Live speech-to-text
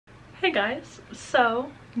Hey guys,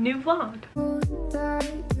 so new vlog.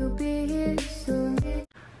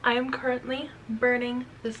 I am currently burning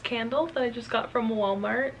this candle that I just got from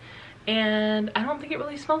Walmart, and I don't think it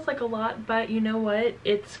really smells like a lot, but you know what?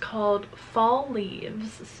 It's called Fall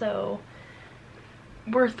Leaves, so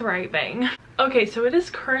we're thriving. Okay, so it is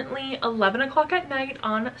currently 11 o'clock at night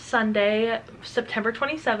on Sunday, September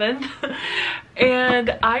 27th,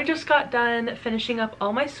 and I just got done finishing up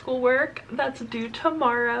all my schoolwork that's due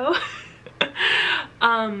tomorrow.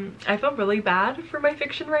 I feel really bad for my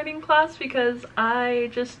fiction writing class because I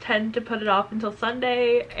just tend to put it off until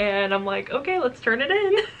Sunday, and I'm like, okay, let's turn it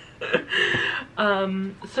in.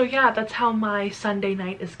 So yeah, that's how my Sunday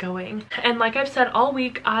night is going. And like I've said all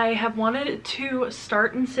week, I have wanted to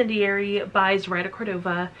start Incendiary by Zoraida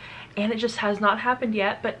Cordova, and it just has not happened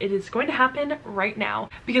yet, but it is going to happen right now.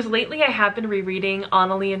 Because lately I have been rereading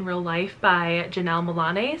Annalie in Real Life by Janelle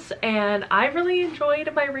Milanes, and I really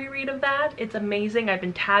enjoyed my reread of that. It's amazing. I've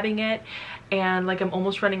been tabbing it, and like I'm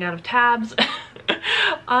almost running out of tabs.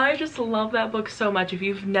 I just love that book so much. If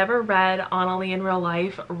you've never read Annalie in Real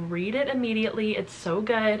Life, read it immediately. It's so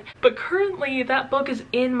good. But currently that book is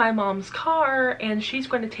in my mom's car, and she's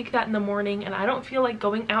going to take that in the morning, and I don't feel like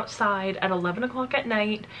going outside at 11 o'clock at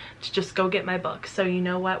night to just go get my book. So you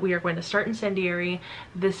know what? We are going to start Incendiary.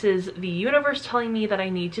 This is the universe telling me that I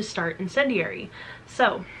need to start Incendiary.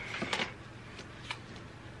 So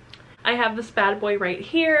I have this bad boy right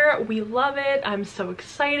here. We love it. I'm so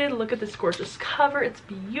excited. Look at this gorgeous cover. It's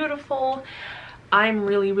beautiful. I'm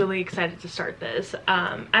really excited to start this.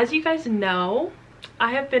 As you guys know,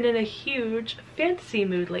 I have been in a huge fantasy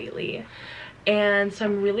mood lately, and so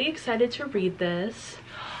I'm really excited to read this.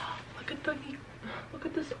 Look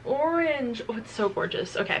at this orange. Oh, it's so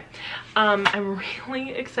gorgeous. Okay, I'm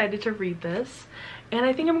really excited to read this, and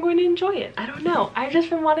I think I'm going to enjoy it. I don't know. I've just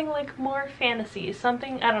been wanting like more fantasy,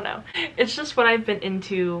 something, I don't know. It's just what I've been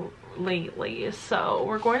into lately. So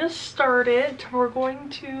we're going to start it. We're going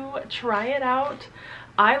to try it out.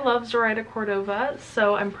 I love Zoraida Cordova,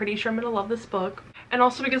 so I'm pretty sure I'm gonna love this book. And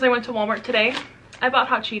also because I went to Walmart today, I bought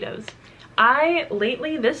hot Cheetos.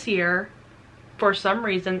 Lately this year, for some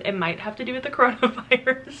reason, it might have to do with the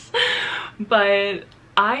coronavirus, but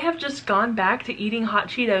I have just gone back to eating hot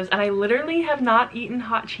Cheetos, and I literally have not eaten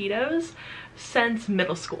hot Cheetos since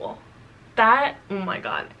middle school. That, oh my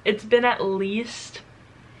god, it's been at least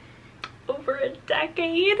over a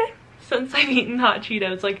decade since I've eaten hot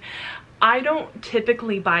Cheetos. Like, I don't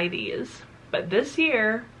typically buy these, but this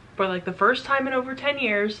year, for like the first time in over 10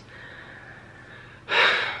 years,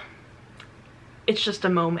 it's just a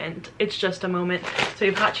moment. It's just a moment. So we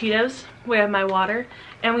have hot Cheetos, we have my water,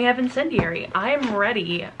 and we have Incendiary. I am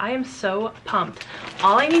ready. I am so pumped.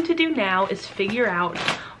 All I need to do now is figure out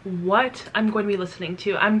what I'm going to be listening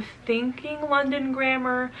to. I'm thinking London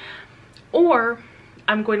Grammar, or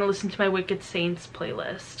I'm going to listen to my Wicked Saints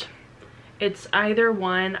playlist. It's either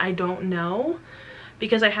one, I don't know,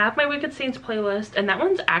 because I have my Wicked Saints playlist, and that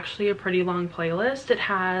one's actually a pretty long playlist. It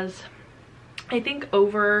has, I think,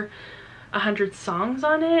 over 100 songs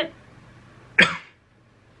on it.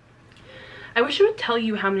 I wish it would tell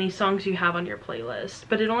you how many songs you have on your playlist,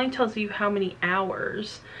 but it only tells you how many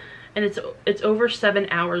hours, and it's over 7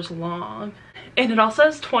 hours long. And it also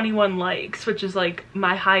has 21 likes, which is like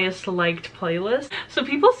my highest liked playlist. So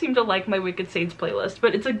people seem to like my Wicked Saints playlist,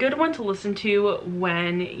 but it's a good one to listen to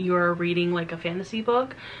when you're reading like a fantasy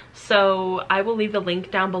book. So I will leave the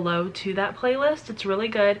link down below to that playlist. It's really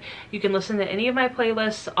good. You can listen to any of my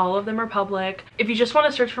playlists. All of them are public. If you just want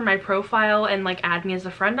to search for my profile and like add me as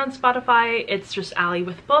a friend on Spotify, it's just Allie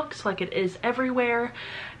with Books, like it is everywhere.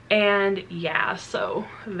 And yeah, so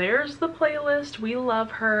there's the playlist. We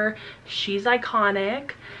love her. She's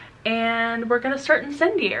iconic. And we're gonna start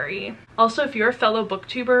Incendiary. Also, if you're a fellow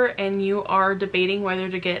booktuber and you are debating whether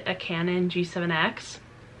to get a Canon G7X,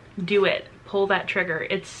 do it. Pull that trigger.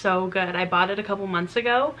 It's so good. I bought it a couple months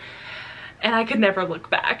ago, and I could never look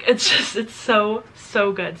back. It's so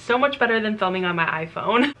good. So much better than filming on my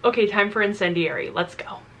iPhone. Okay, time for Incendiary. Let's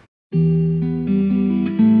go.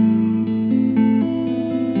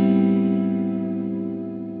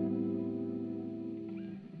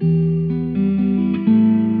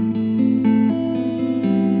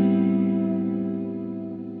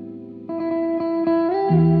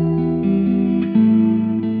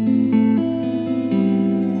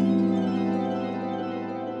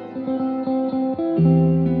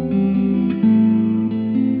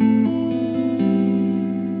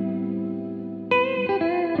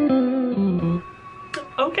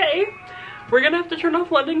 Okay, we're gonna have to turn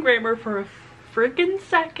off London Grammar for a freaking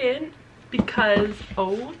second because,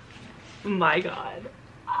 oh my god.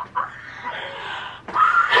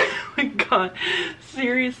 We not.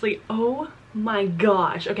 Seriously, oh my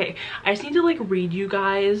gosh. Okay, I just need to like read you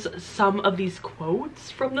guys some of these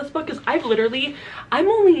quotes from this book, because I'm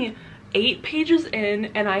only 8 pages in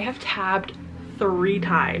and I have tabbed 3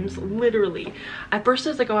 times, literally. At first I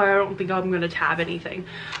was like, oh, I don't think I'm gonna tab anything,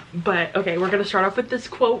 but okay, we're gonna start off with this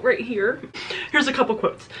quote right here. Here's a couple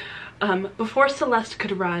quotes. Before Celeste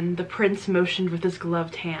could run, the prince motioned with his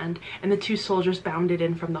gloved hand, and the 2 soldiers bounded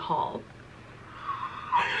in from the hall.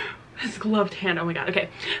 His gloved hand, oh my god, okay.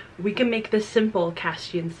 We can make this simple,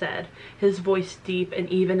 Castian said, his voice deep and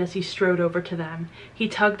even as he strode over to them. He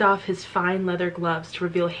tugged off his fine leather gloves to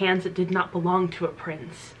reveal hands that did not belong to a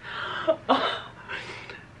prince.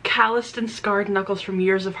 Calloused and scarred knuckles from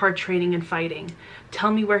years of hard training and fighting.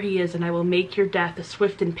 Tell me where he is and I will make your death a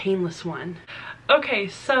swift and painless one. Okay,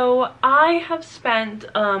 so I have spent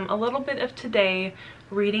a little bit of today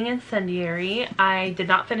reading Incendiary. I did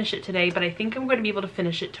not finish it today, but I think I'm going to be able to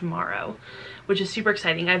finish it tomorrow, which is super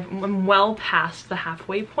exciting. I'm well past the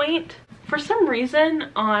halfway point. For some reason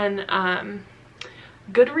on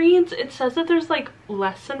Goodreads, it says that there's like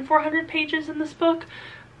less than 400 pages in this book,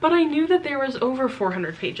 but I knew that there was over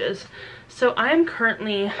 400 pages. So I'm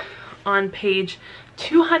currently on page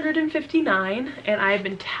 259 and I've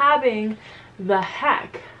been tabbing the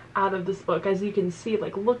heck out of this book. As you can see,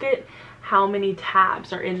 like, look at how many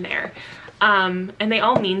tabs are in there, and they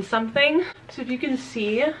all mean something. So if you can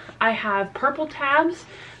see, I have purple tabs.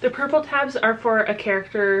 The purple tabs are for a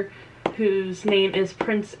character whose name is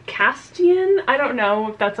Prince Castian. I don't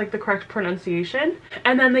know if that's like the correct pronunciation.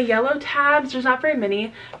 And then the yellow tabs, there's not very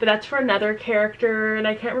many, but that's for another character and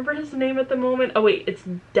I can't remember his name at the moment. Oh wait, it's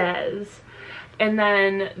Des. And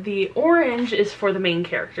then the orange is for the main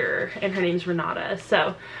character and her name's Renata.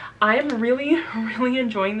 So I'm really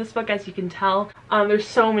enjoying this book, as you can tell. There's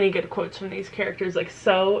so many good quotes from these characters, like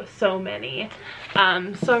so many.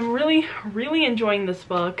 So I'm really enjoying this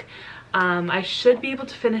book. I should be able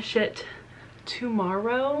to finish it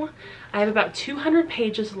tomorrow. I have about 200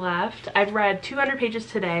 pages left. I've read 200 pages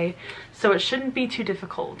today, so it shouldn't be too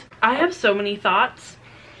difficult. I have so many thoughts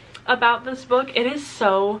about this book. It is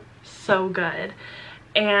so good.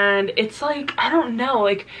 And it's like, I don't know,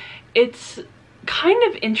 like, it's kind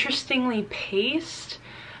of interestingly paced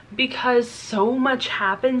because so much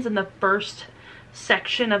happens in the first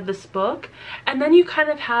section of this book, and then you kind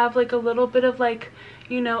of have like a little bit of like,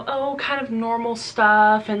 you know, oh, kind of normal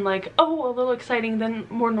stuff, and like, oh, a little exciting, then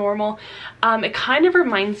more normal. It kind of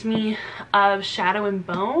reminds me of Shadow and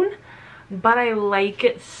Bone, but I like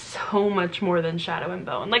it so much more than Shadow and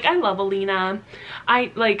Bone. Like, I love Alina. I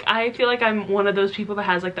feel like I'm one of those people that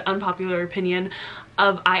has like the unpopular opinion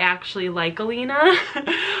of I actually like Alina,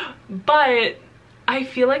 but I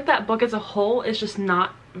feel like that book as a whole is just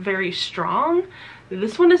not very strong.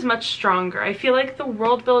 This one is much stronger. I feel like the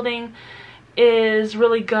world building is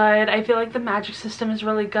really good. I feel like the magic system is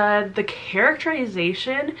really good. The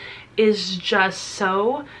characterization is just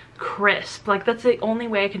so crisp. Like, that's the only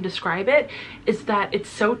way I can describe it, is that it's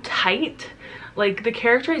so tight. Like, the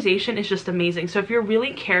characterization is just amazing. So if you're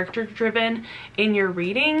really character driven in your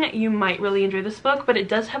reading, you might really enjoy this book. But it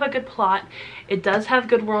does have a good plot, it does have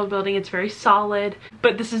good world building, it's very solid,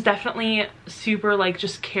 but this is definitely super like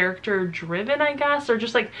just character driven, I guess, or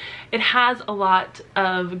just like it has a lot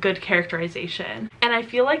of good characterization. And I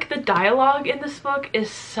feel like the dialogue in this book is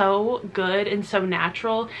so good and so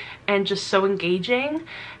natural and just so engaging.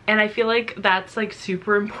 And I feel like that's like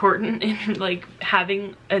super important in like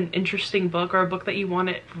having an interesting book, or a book that you want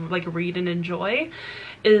to like read and enjoy,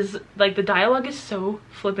 is like the dialogue is so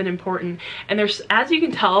flippin' important. And there's, as you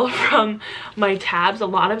can tell from my tabs, a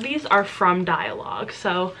lot of these are from dialogue.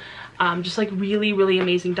 So just like really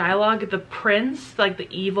amazing dialogue. The prince, like the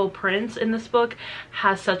evil prince in this book,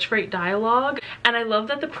 has such great dialogue. And I love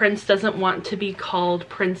that the prince doesn't want to be called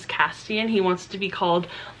Prince Castian, he wants to be called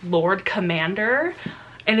Lord Commander.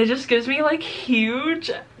 And it just gives me like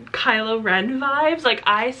huge Kylo Ren vibes. Like,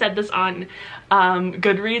 I said this on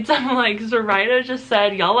Goodreads, I'm like, Zoraida just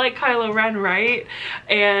said, y'all like Kylo Ren, right?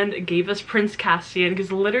 And gave us Prince Castian,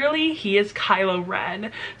 because literally he is Kylo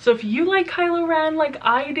Ren. So if you like Kylo Ren like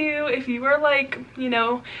I do, if you are like, you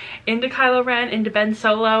know, into Kylo Ren, into Ben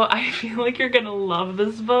Solo, I feel like you're gonna love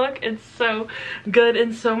this book. It's so good,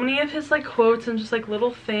 and so many of his like quotes and just like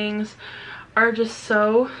little things are just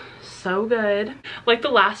so good. Like the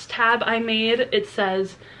last tab I made, it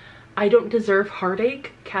says, I don't deserve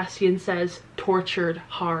heartache. Castian says, tortured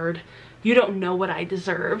hard. You don't know what I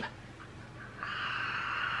deserve.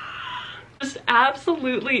 Just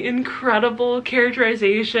absolutely incredible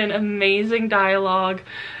characterization, amazing dialogue.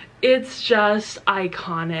 It's just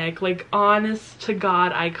iconic, like honest to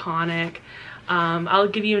God iconic. I'll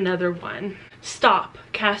give you another one. Stop.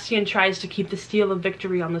 Castian tries to keep the steel of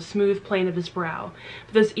victory on the smooth plane of his brow,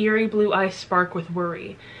 but those eerie blue eyes spark with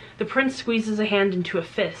worry. The prince squeezes a hand into a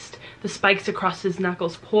fist, the spikes across his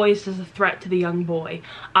knuckles poised as a threat to the young boy.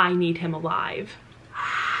 I need him alive.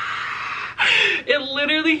 He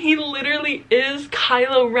literally is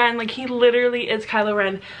Kylo Ren. Like, he literally is Kylo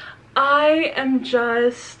Ren.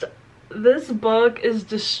 This book is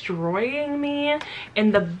destroying me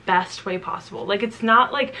in the best way possible. Like, it's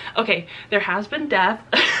not like, okay, there has been death.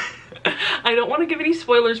 I don't want to give any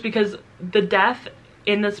spoilers because the death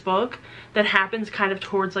in this book that happens kind of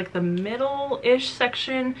towards like the middle-ish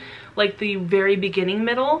section, like the very beginning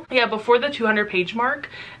middle. Yeah, before the 200-page mark,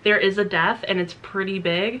 there is a death and it's pretty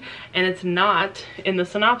big and it's not in the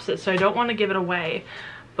synopsis, so I don't want to give it away.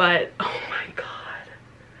 But oh my god.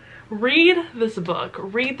 Read this book.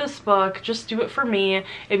 Read this book. Just do it for me.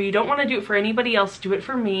 If you don't want to do it for anybody else, do it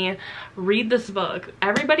for me. Read this book.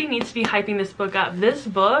 Everybody needs to be hyping this book up. This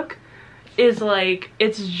book is like,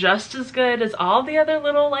 it's just as good as all the other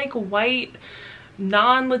little like white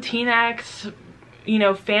non-Latinx, you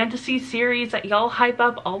know, fantasy series that y'all hype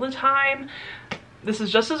up all the time. This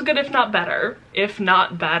is just as good, if not better. It's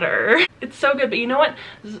so good. But you know what?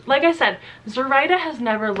 Like I said, Zoraida has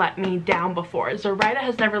never let me down before. Zoraida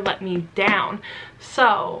has never let me down.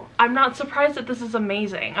 So I'm not surprised that this is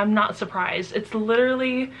amazing. I'm not surprised. It's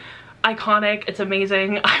literally iconic. It's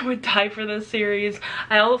amazing. I would die for this series.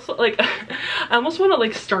 I also like, I almost want to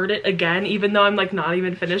like start it again, even though I'm like not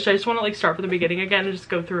even finished. I just want to like start from the beginning again and just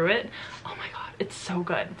go through it. Oh my god. It's so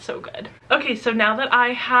good. It's so good. Okay, so now that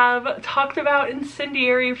I have talked about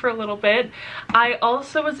Incendiary for a little bit, I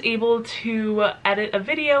also was able to edit a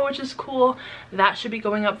video, which is cool. That should be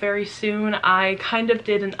going up very soon. I kind of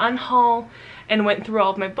did an unhaul and went through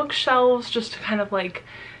all of my bookshelves just to kind of like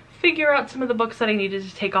figure out some of the books that I needed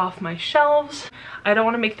to take off my shelves. I don't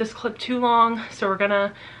want to make this clip too long, so we're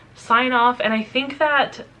gonna sign off, and I think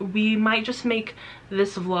that we might just make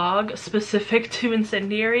this vlog specific to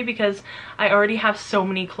Incendiary because I already have so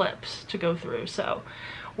many clips to go through, so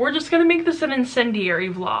we're just gonna make this an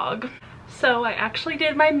Incendiary vlog. So I actually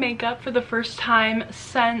did my makeup for the first time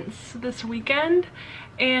since this weekend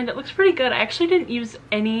and it looks pretty good. I actually didn't use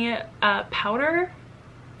any powder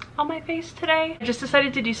on my face today. I just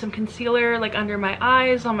decided to do some concealer like under my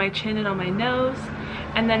eyes, on my chin, and on my nose.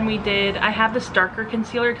 And then I have this darker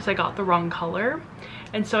concealer because I got the wrong color.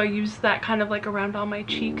 And so I used that kind of like around all my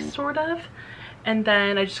cheeks sort of. And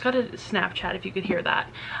then I just got a Snapchat if you could hear that.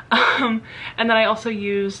 And then I also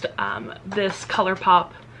used this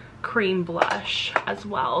ColourPop cream blush as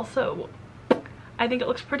well. So I think it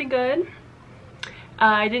looks pretty good.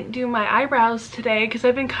 I didn't do my eyebrows today because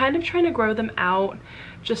I've been kind of trying to grow them out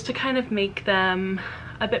just to kind of make them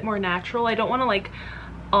a bit more natural. I don't want to like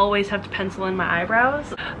always have to pencil in my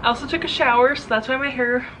eyebrows. I also took a shower, so that's why my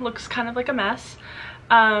hair looks kind of like a mess.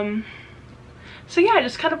 So yeah, I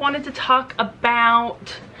just kind of wanted to talk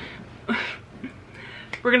about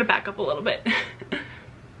we're gonna back up a little bit.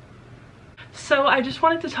 So I just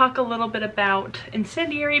wanted to talk a little bit about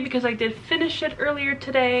Incendiary because I did finish it earlier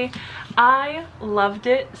today. I loved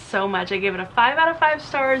it so much. I gave it a 5 out of 5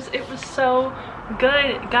 stars. It was so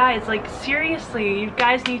good, guys. Like, seriously, you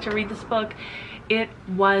guys need to read this book. It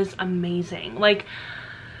was amazing. Like,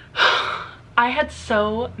 I had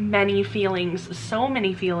so many feelings,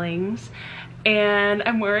 and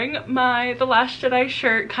I'm wearing my The Last Jedi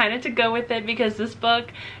shirt kind of to go with it because this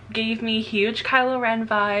book gave me huge Kylo Ren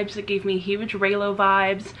vibes. It gave me huge Reylo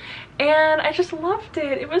vibes, and I just loved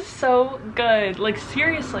it. It was so good, like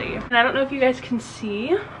seriously. And I don't know if you guys can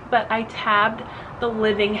see, but I tabbed the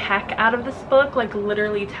living heck out of this book, like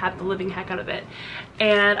literally tabbed the living heck out of it.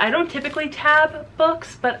 And I don't typically tab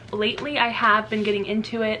books, but lately I have been getting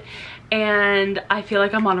into it and I feel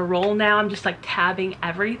like I'm on a roll now. I'm just like tabbing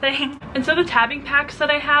everything. And so the tabbing packs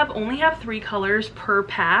that I have only have 3 colors per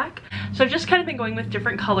pack. So I've just kind of been going with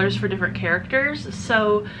different colors for different characters.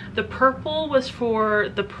 So the purple was for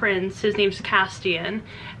the prince, his name's Castian.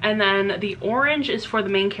 And then the orange is for the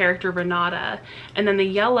main character, Renata. And then the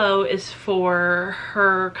yellow is for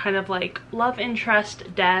her kind of like love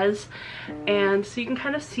interest, Des. And so you can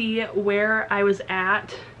kind of see where I was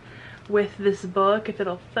at with this book. If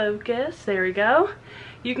it'll focus, there we go.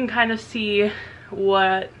 You can kind of see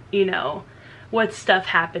what, you know, what stuff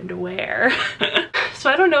happened where. So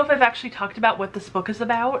I don't know if I've actually talked about what this book is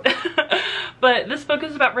about, but this book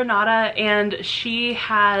is about Renata, and she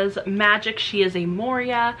has magic. She is a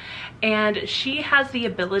Moria, and she has the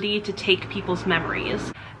ability to take people's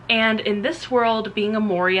memories. And in this world, being a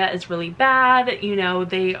Moria is really bad. You know,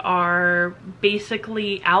 they are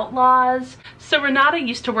basically outlaws. So Renata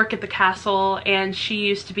used to work at the castle, and she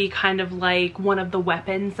used to be kind of like one of the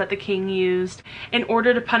weapons that the king used. In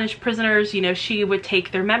order to punish prisoners, you know, she would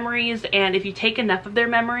take their memories, and if you take enough of their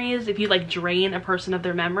memories, if you like drain a person of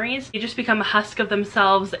their memories, you just become a husk of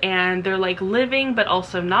themselves, and they're like living but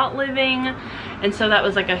also not living. And so that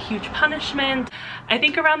was like a huge punishment. I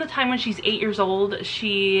think around the time when she's 8 years old,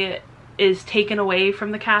 she is taken away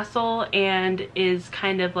from the castle and is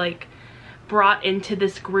kind of like brought into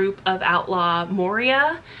this group of outlaw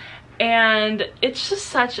Moria, and it's just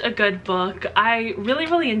such a good book. I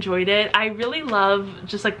really enjoyed it. I really love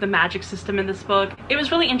just like the magic system in this book. It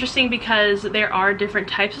was really interesting because there are different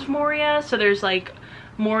types of Moria. So there's like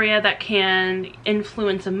Moria that can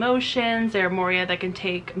influence emotions, there are Moria that can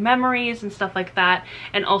take memories and stuff like that,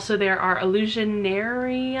 and also there are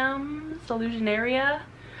illusionaria,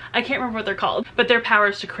 I can't remember what they're called, but their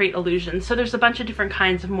powers to create illusions. So there's a bunch of different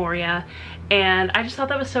kinds of Moria, and I just thought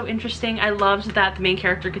that was so interesting. I loved that the main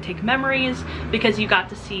character could take memories because you got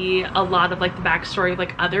to see a lot of like the backstory of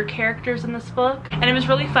like other characters in this book, and it was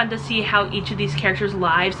really fun to see how each of these characters'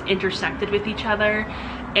 lives intersected with each other.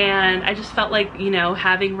 And I just felt like, you know,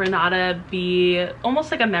 having Renata be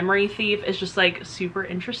almost like a memory thief is just like super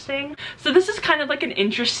interesting. So this is kind of like an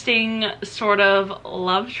interesting sort of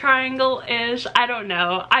love triangle-ish. I don't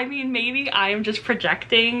know. I mean, maybe I am just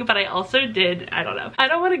projecting, but I also I don't know. I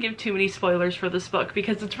don't want to give too many spoilers for this book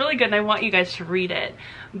because it's really good and I want you guys to read it.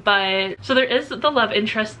 But so there is the love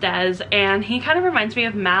interest Des, and he kind of reminds me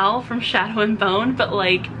of Mal from Shadow and Bone, but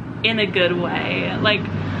like in a good way. Like,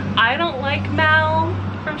 I don't like Mal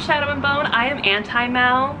from Shadow and Bone. I am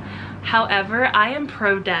anti-Mal. However, I am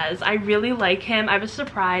pro Des. I really like him. I was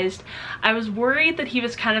surprised. I was worried that he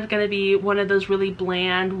was kind of going to be one of those really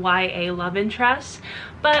bland YA love interests,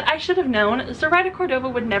 but I should have known. Zoraida Cordova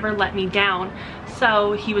would never let me down.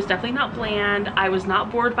 So he was definitely not bland. I was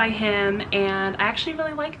not bored by him, and I actually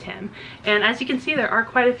really liked him. And as you can see, there are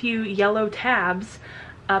quite a few yellow tabs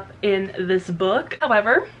up in this book.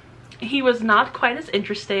 However, he was not quite as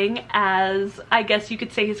interesting as, I guess you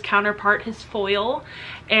could say, his counterpart, his foil,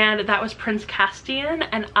 and that was Prince Castian,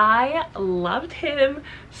 and I loved him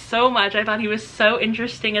so much. I thought he was so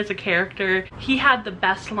interesting as a character. He had the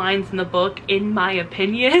best lines in the book, in my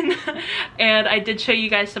opinion, and I did show you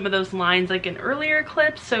guys some of those lines like in earlier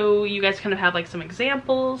clips, so you guys kind of have like some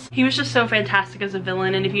examples. He was just so fantastic as a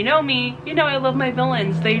villain, and if you know me, you know I love my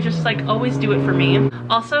villains. They just like always do it for me.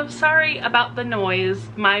 Also, sorry about the noise.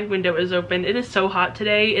 My window is open. It is so hot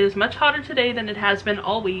today. It is much hotter today than it has been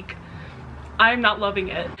all week. I'm not loving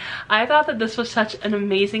it. I thought that this was such an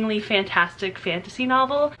amazingly fantastic fantasy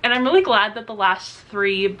novel, and I'm really glad that the last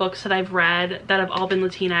 3 books that I've read that have all been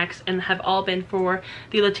Latinx and have all been for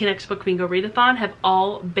the Latinx Book Bingo Readathon have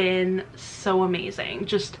all been so amazing.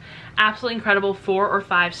 Just absolutely incredible, 4 or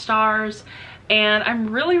 5 stars, and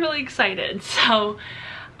I'm really excited. So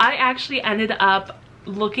I actually ended up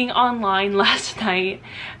looking online last night,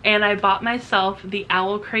 and I bought myself the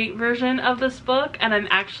Owl Crate version of this book, and I'm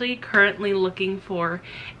actually currently looking for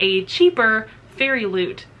a cheaper Fairy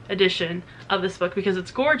Loot edition of this book because it's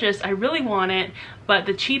gorgeous. I really want it, but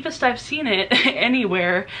the cheapest I've seen it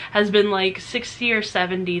anywhere has been like $60 or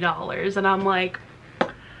 $70, and I'm like,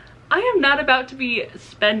 I am not about to be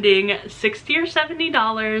spending $60 or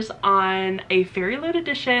 $70 on a Fairy Loot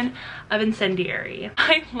edition of Incendiary.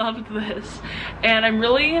 I loved this, and I'm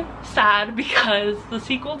really sad because the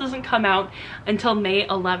sequel doesn't come out until May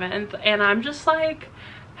 11th, and I'm just like,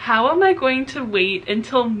 how am I going to wait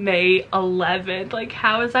until May 11th? Like,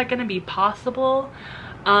 how is that going to be possible?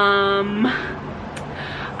 I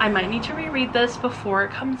might need to reread this before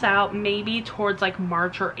it comes out. Maybe towards like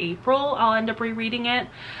March or April I'll end up rereading it.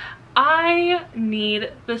 I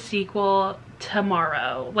need the sequel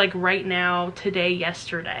tomorrow, like right now, today,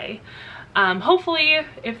 yesterday. Hopefully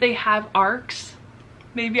if they have arcs,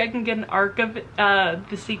 maybe I can get an arc of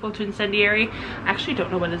the sequel to Incendiary. I actually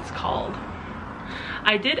don't know what it's called.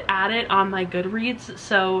 I did add it on my Goodreads,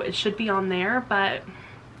 so it should be on there, but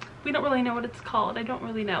we don't really know what it's called. I don't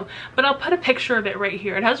really know, but I'll put a picture of it right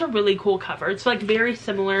here. It has a really cool cover. It's like very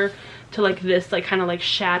similar to like this, like kind of like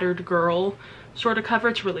Shattered Girl sort of cover.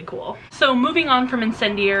 It's really cool. So moving on from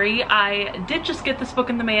Incendiary, I did just get this book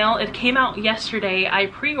in the mail. It came out yesterday. I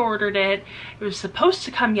pre-ordered it. It was supposed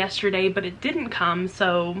to come yesterday, but it didn't come,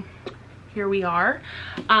 so here we are.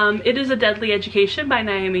 It is A Deadly Education by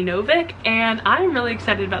Naomi Novik, and I'm really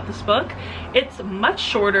excited about this book. It's much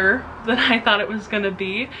shorter than I thought it was gonna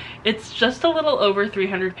be. It's just a little over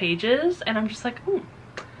 300 pages, and I'm just like, ooh,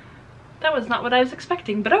 That was not what I was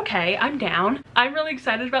expecting, but okay, I'm down. I'm really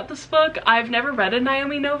excited about this book. I've never read a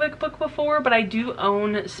Naomi Novik book before, but I do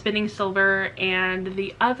own Spinning Silver and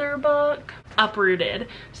the other book, Uprooted.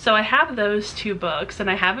 So I have those 2 books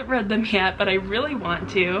and I haven't read them yet, but I really want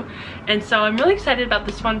to. And so I'm really excited about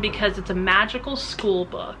this one because it's a magical school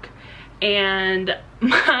book. And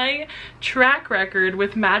my track record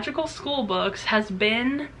with magical school books has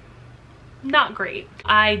been not great.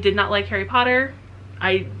 I did not like Harry Potter.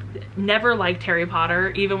 I never liked Harry Potter,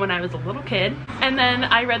 even when I was a little kid. And then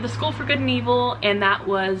I read The School for Good and Evil, and that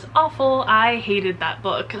was awful. I hated that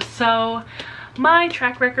book. So my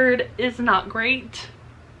track record is not great.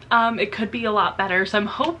 It could be a lot better. So I'm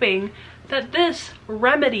hoping that this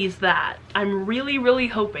remedies that. I'm really, really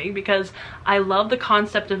hoping, because I love the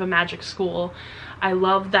concept of a magic school. I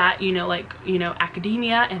love that, you know, like, you know,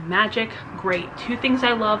 academia and magic, great. 2 things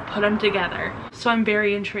I love, put them together. So I'm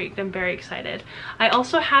very intrigued, I'm very excited. I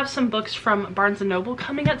also have some books from Barnes & Noble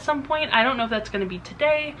coming at some point. I don't know if that's gonna be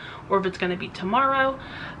today or if it's gonna be tomorrow,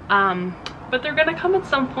 but they're gonna come at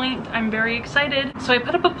some point. I'm very excited. So I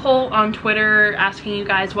put up a poll on Twitter asking you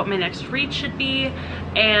guys what my next read should be,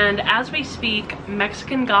 and as we speak,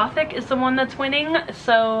 Mexican Gothic is the one that's winning.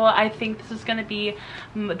 So I think this is gonna be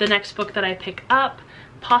the next book that I pick up,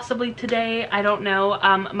 possibly today, I don't know.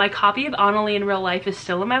 My copy of Annalie in Real Life is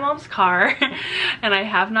still in my mom's car and I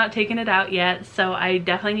have not taken it out yet, so I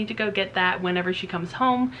definitely need to go get that whenever she comes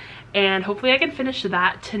home, and hopefully I can finish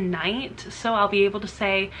that tonight, so I'll be able to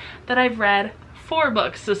say that I've read 4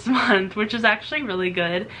 books this month, which is actually really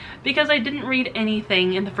good because I didn't read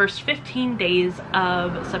anything in the first 15 days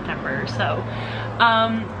of September. So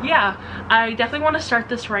yeah, I definitely want to start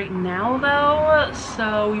this right now though,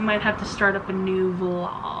 so we might have to start up a new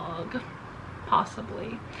vlog,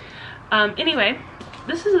 possibly. Anyway,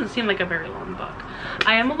 this doesn't seem like a very long book.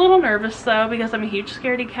 I am a little nervous though because I'm a huge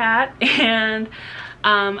scaredy cat, and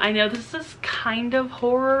I know this is kind of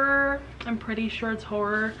horror. I'm pretty sure it's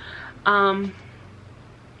horror.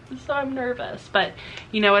 So I'm nervous, but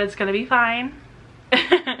you know what, it's gonna be fine.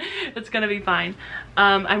 It's gonna be fine.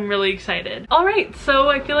 I'm really excited. All right, so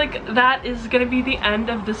I feel like that is gonna be the end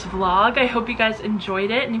of this vlog. I hope you guys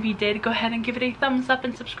enjoyed it, and if you did, go ahead and give it a thumbs up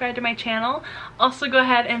and subscribe to my channel. Also go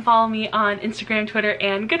ahead and follow me on Instagram, Twitter,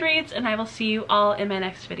 and Goodreads, and I will see you all in my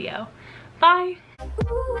next video. Bye.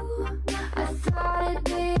 Ooh, I thought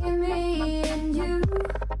it'd be me.